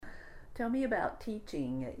Tell me about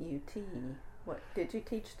teaching at UT. What did you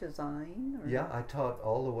teach design or? Yeah, I taught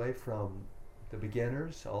all the way from the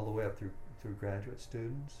beginners all the way up through graduate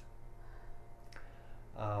students.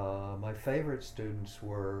 My favorite students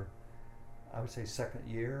were, I would say, second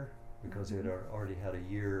year because Mhm. already had a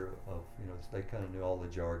year of, they kind of knew all the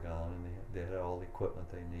jargon and they had all the equipment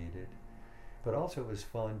they needed. But also it was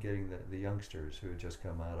fun getting the youngsters who had just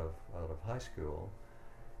come out of high school.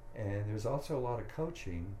 And there's also a lot of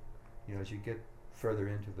coaching, as you get further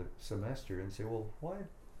into the semester and say, well, why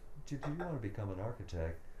did you want to become an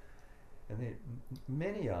architect? And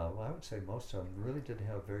many of them, I would say most of them, really didn't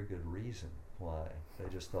have a very good reason why. They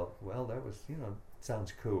just thought, well, that was,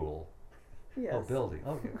 sounds cool. Oh, Yes. building.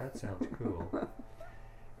 Oh, yeah, that sounds cool.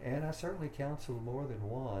 And I certainly counseled more than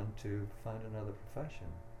one to find another profession,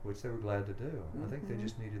 which they were glad to do. I think they Mhm.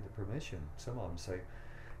 just needed the permission. Some of them say,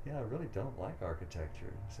 yeah, I really don't like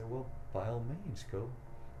architecture. I say, well, by all means, go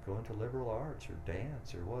into liberal arts or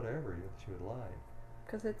dance or whatever that you would like.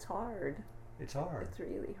 Because it's hard. It's hard. It's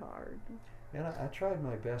really hard. And I tried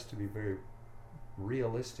my best to be very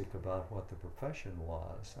realistic about what the profession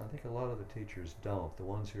was. I think a lot of the teachers don't. The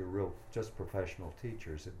ones who are real, just professional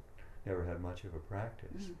teachers that never had much of a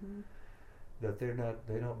practice, Mhm. that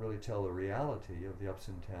they don't really tell the reality of the ups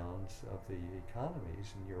and downs of the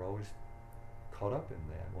economies, and you're always caught up in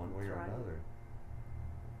that one way That's or right. another.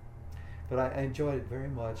 But I enjoyed it very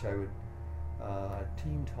much. I would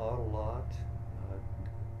team taught a lot.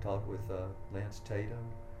 Taught with Lance Tatum,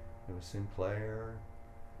 it was Sinclair,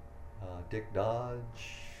 Dick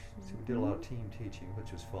Dodge. So we did a lot of Mhm. team teaching,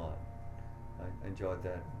 which was fun. I enjoyed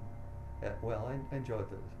that. Well, I enjoyed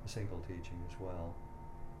the single teaching as well.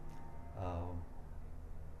 Um,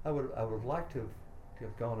 I would like to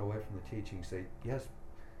have gone away from the teaching and say, yes,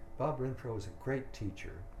 Bob Renfro was a great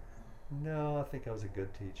teacher. No, I think I was a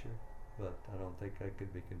good teacher, but I don't think I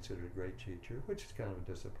could be considered a great teacher, which is kind of a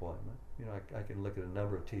disappointment. I can look at a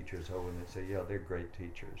number of teachers over and say, yeah, they're great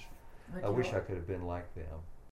teachers. But I wish you'll I could have been like them.